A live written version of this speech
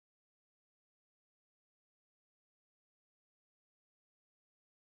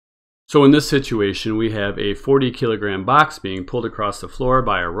So in this situation, we have a 40 kilogram box being pulled across the floor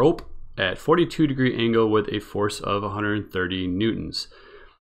by a rope at 42-degree angle with a force of 130 newtons.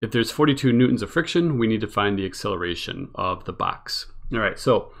 If there's 42 newtons of friction, we need to find the acceleration of the box. All right,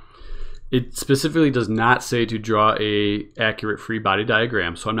 so it specifically does not say to draw a accurate free body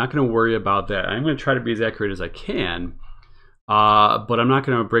diagram, so I'm not going to worry about that. I'm going to try to be as accurate as I can, but I'm not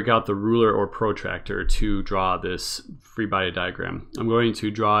going to break out the ruler or protractor to draw this free body diagram. I'm going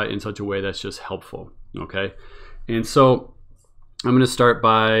to draw it in such a way that's just helpful, okay? And so I'm going to start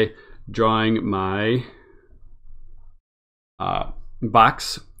by drawing my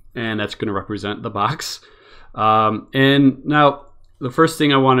box, and that's going to represent the box. And now the first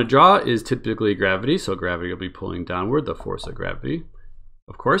thing I want to draw is typically gravity. So gravity will be pulling downward, the force of gravity,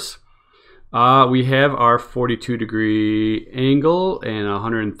 of course. We have our 42-degree angle and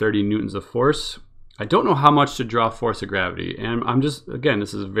 130 newtons of force. I don't know how much to draw force of gravity, and I'm just, again,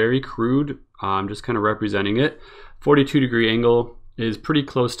 this is very crude. I'm just kind of representing it. 42-degree angle is pretty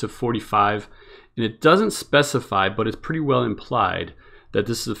close to 45, and it doesn't specify, but it's pretty well implied that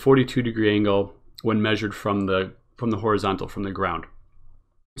this is a 42-degree angle when measured from the horizontal, from the ground.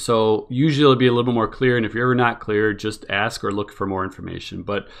 So usually it'll be a little bit more clear, and if you're ever not clear, just ask or look for more information.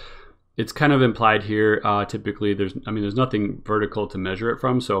 But it's kind of implied here. Typically, there's nothing vertical to measure it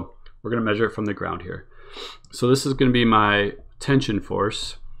from, so we're going to measure it from the ground here. So this is going to be my tension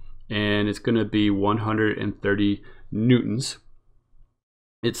force, and it's going to be 130 newtons.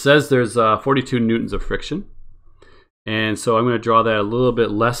 It says there's 42 newtons of friction, and so I'm going to draw that a little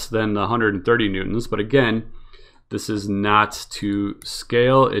bit less than the 130 newtons, but again, this is not to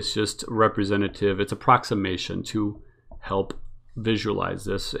scale, it's just representative, it's approximation to help visualize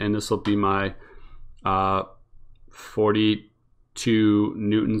this, and this will be my 42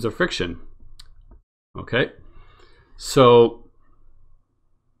 newtons of friction. Okay, so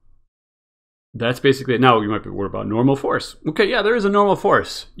that's basically it. Now you might be worried about normal force. Okay, yeah, there is a normal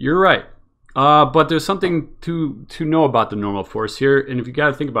force. You're right. But there's something to know about the normal force here, and if you got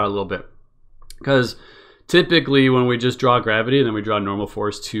to think about it a little bit, because typically when we just draw gravity and then we draw normal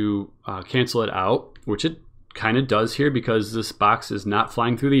force to cancel it out, which it kind of does here because this box is not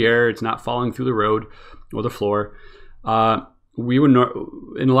flying through the air, it's not falling through the road or the floor. We would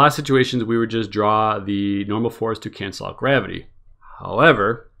in a lot of situations we would just draw the normal force to cancel out gravity.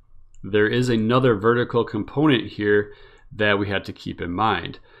 However, there is another vertical component here that we have to keep in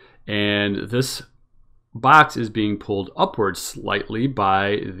mind. And this box is being pulled upwards slightly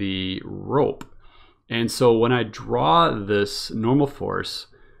by the rope. And so when I draw this normal force,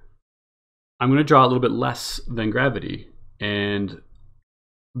 I'm going to draw a little bit less than gravity. And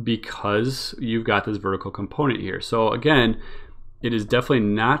because you've got this vertical component here. So again, it is definitely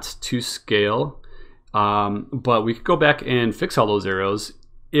not to scale, but we could go back and fix all those arrows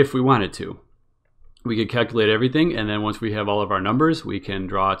if we wanted to. We could calculate everything, and then once we have all of our numbers, we can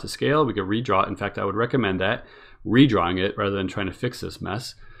draw it to scale. We could redraw it. In fact, I would recommend that, redrawing it rather than trying to fix this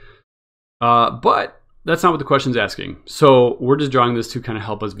mess. But that's not what the question's asking. So we're just drawing this to kind of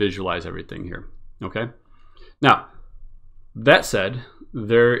help us visualize everything here, okay? Now, that said,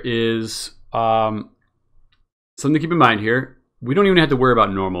 there is something to keep in mind here. We don't even have to worry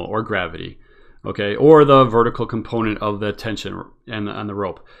about normal or gravity, okay, or the vertical component of the tension and on the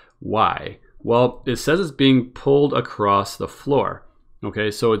rope. Why? Well, it says it's being pulled across the floor, okay?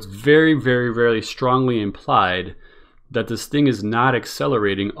 So it's very, very, very strongly implied that this thing is not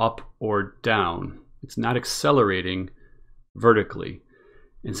accelerating up or down. It's not accelerating vertically.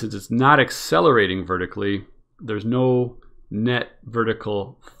 And since it's not accelerating vertically, there's no net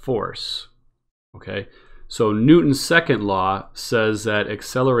vertical force, okay? So Newton's second law says that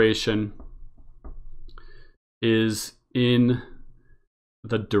acceleration is in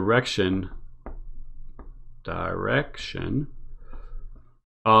the direction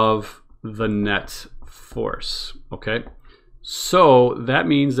of the net force, okay? So that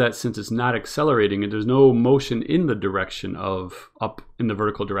means that since it's not accelerating and there's no motion in the direction of up in the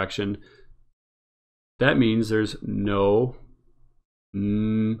vertical direction, that means there's no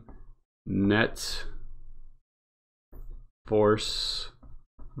net force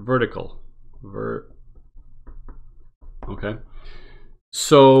vertical. Okay?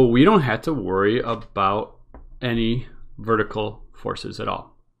 So we don't have to worry about any vertical forces at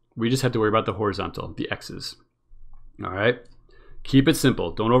all. We just have to worry about the horizontal, the x's. All right? Keep it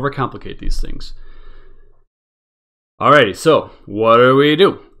simple. Don't overcomplicate these things. Alrighty, so what do we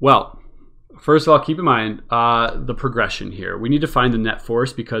do? Well, first of all, keep in mind the progression here. We need to find the net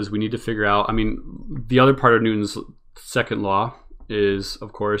force because we need to figure out, the other part of Newton's second law is,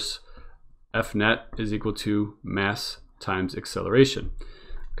 of course, F net is equal to mass times acceleration.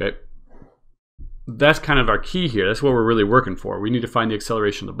 Okay, that's kind of our key here. That's what we're really working for. We need to find the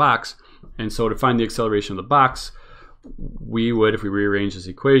acceleration of the box. And so to find the acceleration of the box, we would, if we rearrange this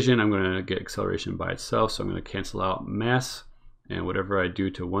equation, I'm going to get acceleration by itself. So I'm going to cancel out mass, and whatever I do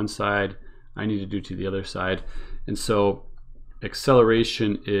to one side, I need to do to the other side. And so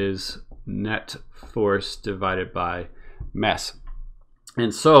acceleration is net force divided by mass.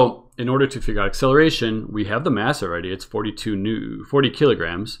 And so in order to figure out acceleration, we have the mass already. It's 40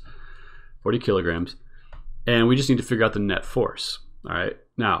 kilograms. And we just need to figure out the net force. All right.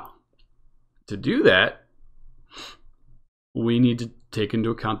 Now, to do that, we need to take into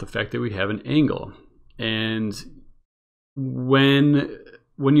account the fact that we have an angle. And when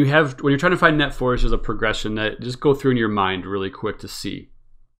you're trying to find net force, there's a progression that just go through in your mind really quick to see.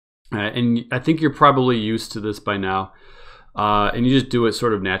 And I think you're probably used to this by now. And you just do it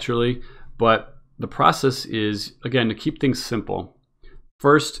sort of naturally. But the process is, again, to keep things simple.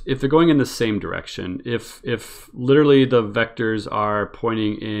 First, if they're going in the same direction, if literally the vectors are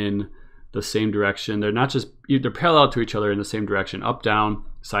pointing in the same direction, they're not just, they're parallel to each other in the same direction, up, down,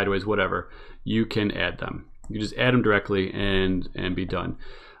 sideways, whatever, you can add them. You just add them directly and be done.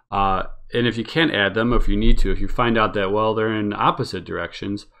 And if you can't add them, or if you need to, if you find out that, well, they're in opposite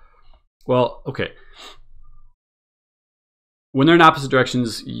directions, well, okay. When they're in opposite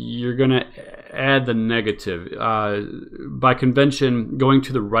directions, you're going to add the negative. By convention, going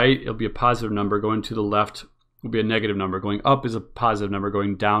to the right, it'll be a positive number. Going to the left will be a negative number. Going up is a positive number.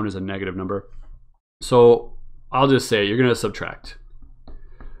 Going down is a negative number. So I'll just say you're going to subtract.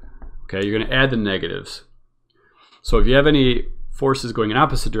 Okay, you're going to add the negatives. So if you have any forces going in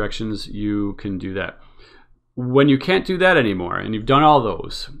opposite directions, you can do that. When you can't do that anymore, and you've done all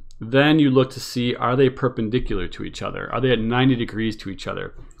those, then you look to see, are they perpendicular to each other? Are they at 90 degrees to each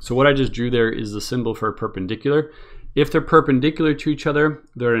other? So what I just drew there is the symbol for perpendicular. If they're perpendicular to each other,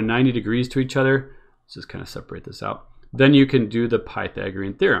 they're at 90 degrees to each other. Let's just kind of separate this out. Then you can do the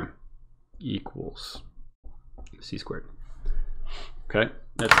Pythagorean Theorem. Equals c squared. Okay,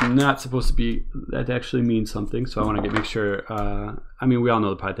 that's not supposed to be, that actually means something. So I want to make sure, I mean, we all know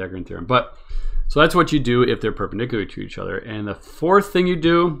the Pythagorean Theorem, but so that's what you do if they're perpendicular to each other. And the fourth thing you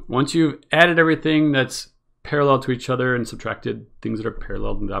do, once you've added everything that's parallel to each other and subtracted things that are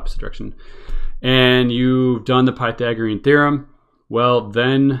parallel in the opposite direction, and you've done the Pythagorean Theorem, well,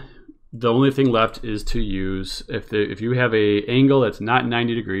 then the only thing left is to use, if you have an angle that's not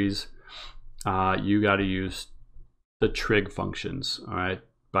 90 degrees, you got to use the trig functions. All right.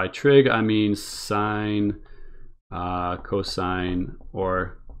 By trig, I mean sine, cosine,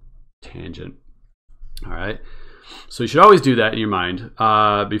 or tangent. All right, so you should always do that in your mind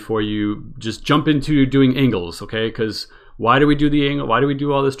before you just jump into doing angles, okay? Because why do we do the angle? Why do we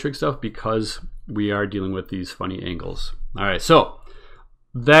do all this trig stuff? Because we are dealing with these funny angles. All right, so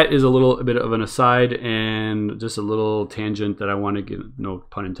that is a little bit of an aside and just a little tangent that I want to get, no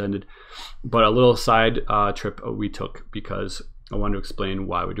pun intended, but a little side trip we took because I wanted to explain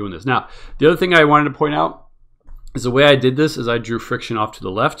why we're doing this. Now, the other thing I wanted to point out is the way I did this is I drew friction off to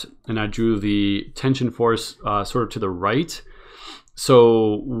the left and I drew the tension force sort of to the right.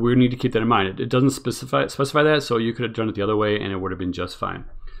 So we need to keep that in mind. It doesn't specify that, so you could have done it the other way and it would have been just fine.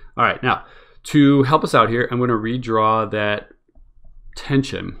 All right, now to help us out here, I'm going to redraw that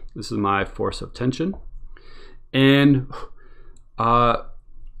tension. This is my force of tension. And I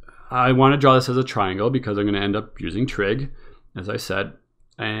want to draw this as a triangle because I'm going to end up using trig, as I said.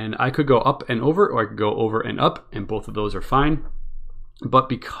 And I could go up and over, or I could go over and up, and both of those are fine. But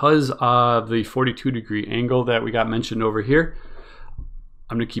because of the 42-degree angle that we got mentioned over here,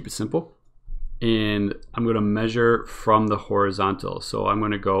 I'm going to keep it simple. And I'm going to measure from the horizontal. So I'm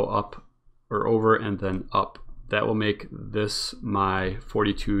going to go up or over and then up. That will make this my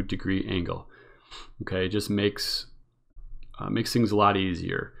 42-degree angle. Okay, it just makes things a lot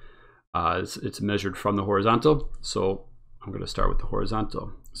easier. It's measured from the horizontal, so I'm going to start with the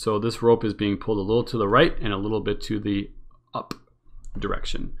horizontal. So this rope is being pulled a little to the right and a little bit to the up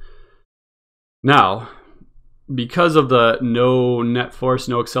direction. Now, because of the no net force,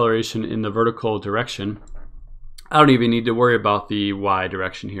 no acceleration in the vertical direction, I don't even need to worry about the y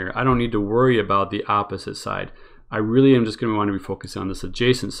direction here. I don't need to worry about the opposite side. I really am just going to want to be focused on this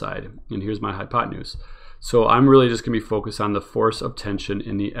adjacent side. And here's my hypotenuse. So I'm really just going to be focused on the force of tension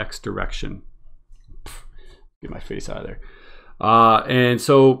in the x direction. Get my face out of there. And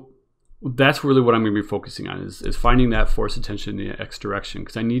so that's really what I'm going to be focusing on is finding that force of tension in the x direction,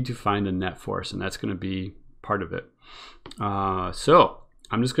 because I need to find the net force, and that's going to be part of it. So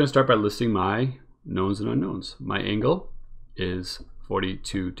I'm just going to start by listing my knowns and unknowns. My angle is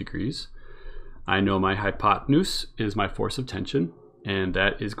 42 degrees. I know my hypotenuse is my force of tension, and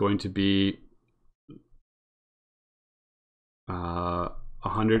that is going to be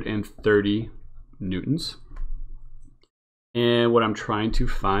 130 newtons. And what I'm trying to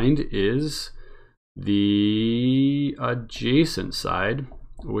find is the adjacent side,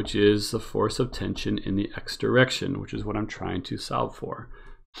 which is the force of tension in the x direction, which is what I'm trying to solve for.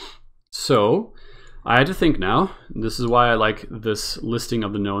 So I had to think now. This is why I like this listing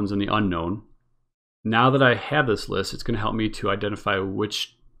of the knowns and the unknown. Now that I have this list, it's going to help me to identify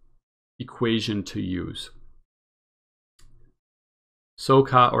which equation to use. So,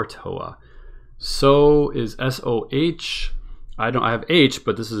 ka, or toa. So is S-O-H. I have H,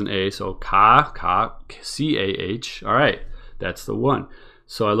 but this is an A, so ka, C-A-H. All right, that's the one.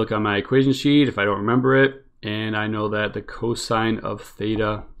 So I look on my equation sheet if I don't remember it, and I know that the cosine of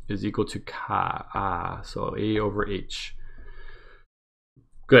theta is equal to ka. So A over H.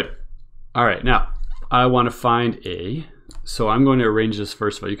 Good. All right, now I want to find A. So I'm going to arrange this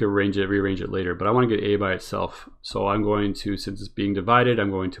first of all. You can rearrange it later, but I want to get A by itself. So I'm going to, since it's being divided,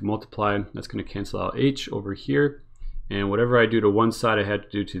 I'm going to multiply. That's going to cancel out H over here. And whatever I do to one side, I had to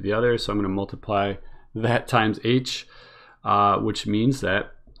do to the other. So I'm going to multiply that times H, which means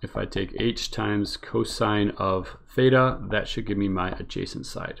that if I take H times cosine of theta, that should give me my adjacent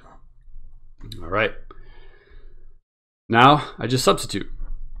side. All right. Now I just substitute.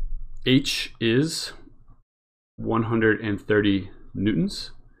 H is 130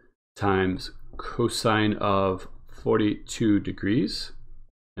 newtons times cosine of 42 degrees,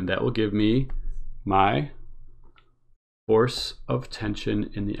 and that will give me my force of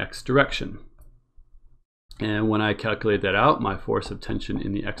tension in the x direction. And when I calculate that out, my force of tension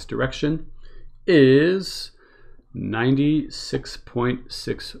in the x direction is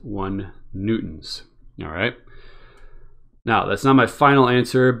 96.61 newtons. All right. Now, that's not my final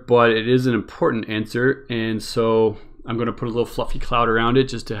answer, but it is an important answer, and so I'm going to put a little fluffy cloud around it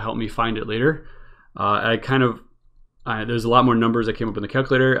just to help me find it later. There's a lot more numbers that came up in the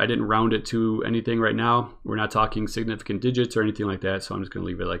calculator. I didn't round it to anything right now. We're not talking significant digits or anything like that, so I'm just going to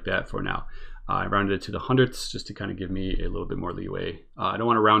leave it like that for now. I rounded it to the hundredths just to kind of give me a little bit more leeway. I don't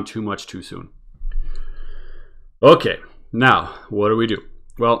want to round too much too soon. Okay, now what do we do?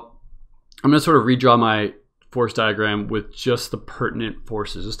 Well, I'm going to sort of redraw my force diagram with just the pertinent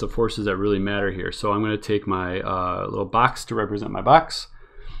forces, just the forces that really matter here. So I'm going to take my little box to represent my box.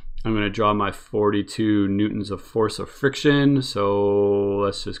 I'm going to draw my 42 newtons of force of friction. So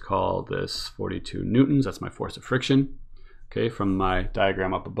let's just call this 42 newtons. That's my force of friction, okay, from my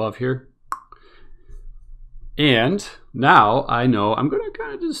diagram up above here. And now I know I'm going to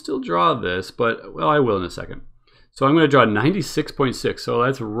kind of just still draw this, but well, I will in a second. So I'm going to draw 96.6. So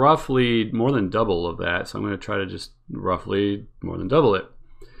that's roughly more than double of that. So I'm going to try to just roughly more than double it.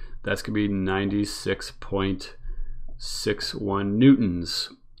 That's going to be 96.61 newtons,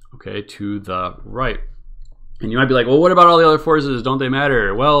 okay, to the right. And you might be like, well, what about all the other forces? Don't they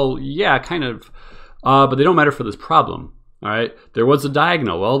matter? Well, yeah, kind of, but they don't matter for this problem. All right, there was a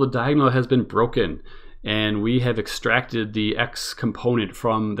diagonal. Well, the diagonal has been broken, and we have extracted the x component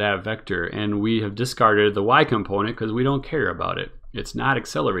from that vector, and we have discarded the y component because we don't care about it. It's not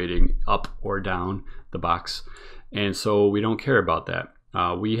accelerating up or down the box, and so we don't care about that.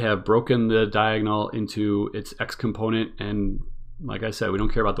 We have broken the diagonal into its x component, and like I said, we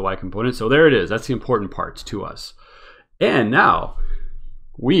don't care about the y component. So there it is. That's the important part to us. And now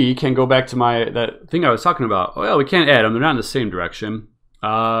we can go back to that thing I was talking about. Well, we can't add them. They're not in the same direction,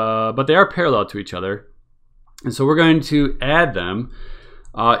 but they are parallel to each other. And so we're going to add them.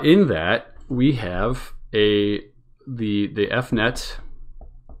 In that we have the F net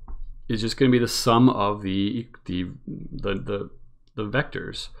is just going to be the sum of the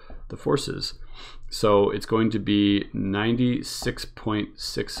vectors, the forces. So it's going to be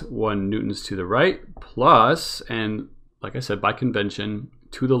 96.61 newtons to the right plus, and like I said, by convention,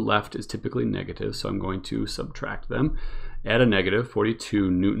 to the left is typically negative, so I'm going to subtract them, add a negative 42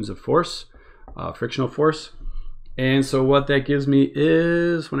 newtons of force, frictional force. And so what that gives me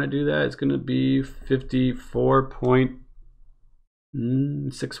is, when I do that, it's going to be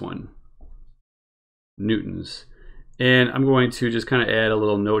 54.61 newtons. And I'm going to just kind of add a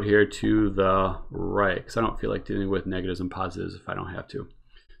little note here to the right, because I don't feel like dealing with negatives and positives if I don't have to.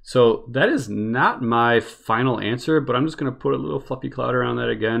 So that is not my final answer, but I'm just going to put a little fluffy cloud around that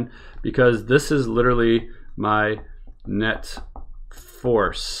again, because this is literally my net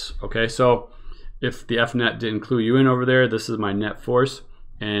force. Okay, so if the F net didn't clue you in over there, this is my net force,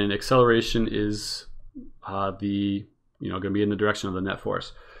 and acceleration is going to be in the direction of the net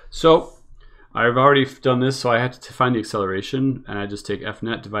force. So I've already done this, so I have to find the acceleration, and I just take F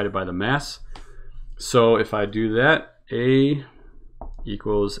net divided by the mass. So if I do that, A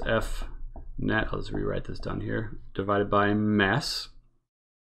equals F net, I'll just rewrite this down here, divided by mass.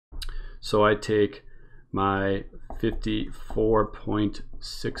 So I take my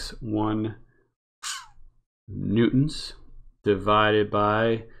 54.61 newtons divided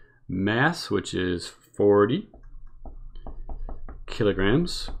by mass, which is 40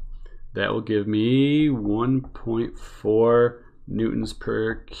 kilograms. That will give me 1.4 newtons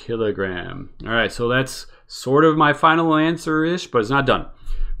per kilogram. All right, so that's sort of my final answer-ish, but it's not done.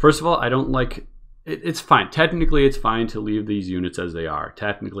 First of all, I don't like it. It's fine. Technically, it's fine to leave these units as they are.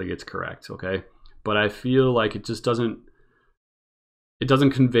 Technically, it's correct, okay? But I feel like it just doesn't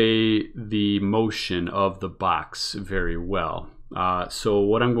convey the motion of the box very well. So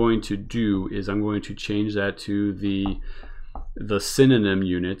what I'm going to do is I'm going to change that to the synonym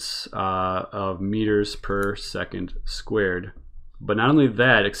units of meters per second squared. But not only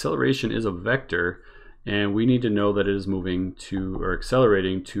that, acceleration is a vector, and we need to know that it is moving to, or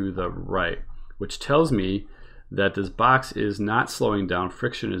accelerating to the right, which tells me that this box is not slowing down.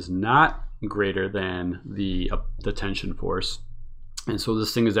 Friction is not greater than the tension force. And so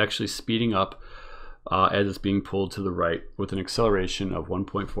this thing is actually speeding up as it's being pulled to the right with an acceleration of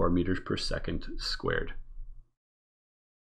 1.4 meters per second squared.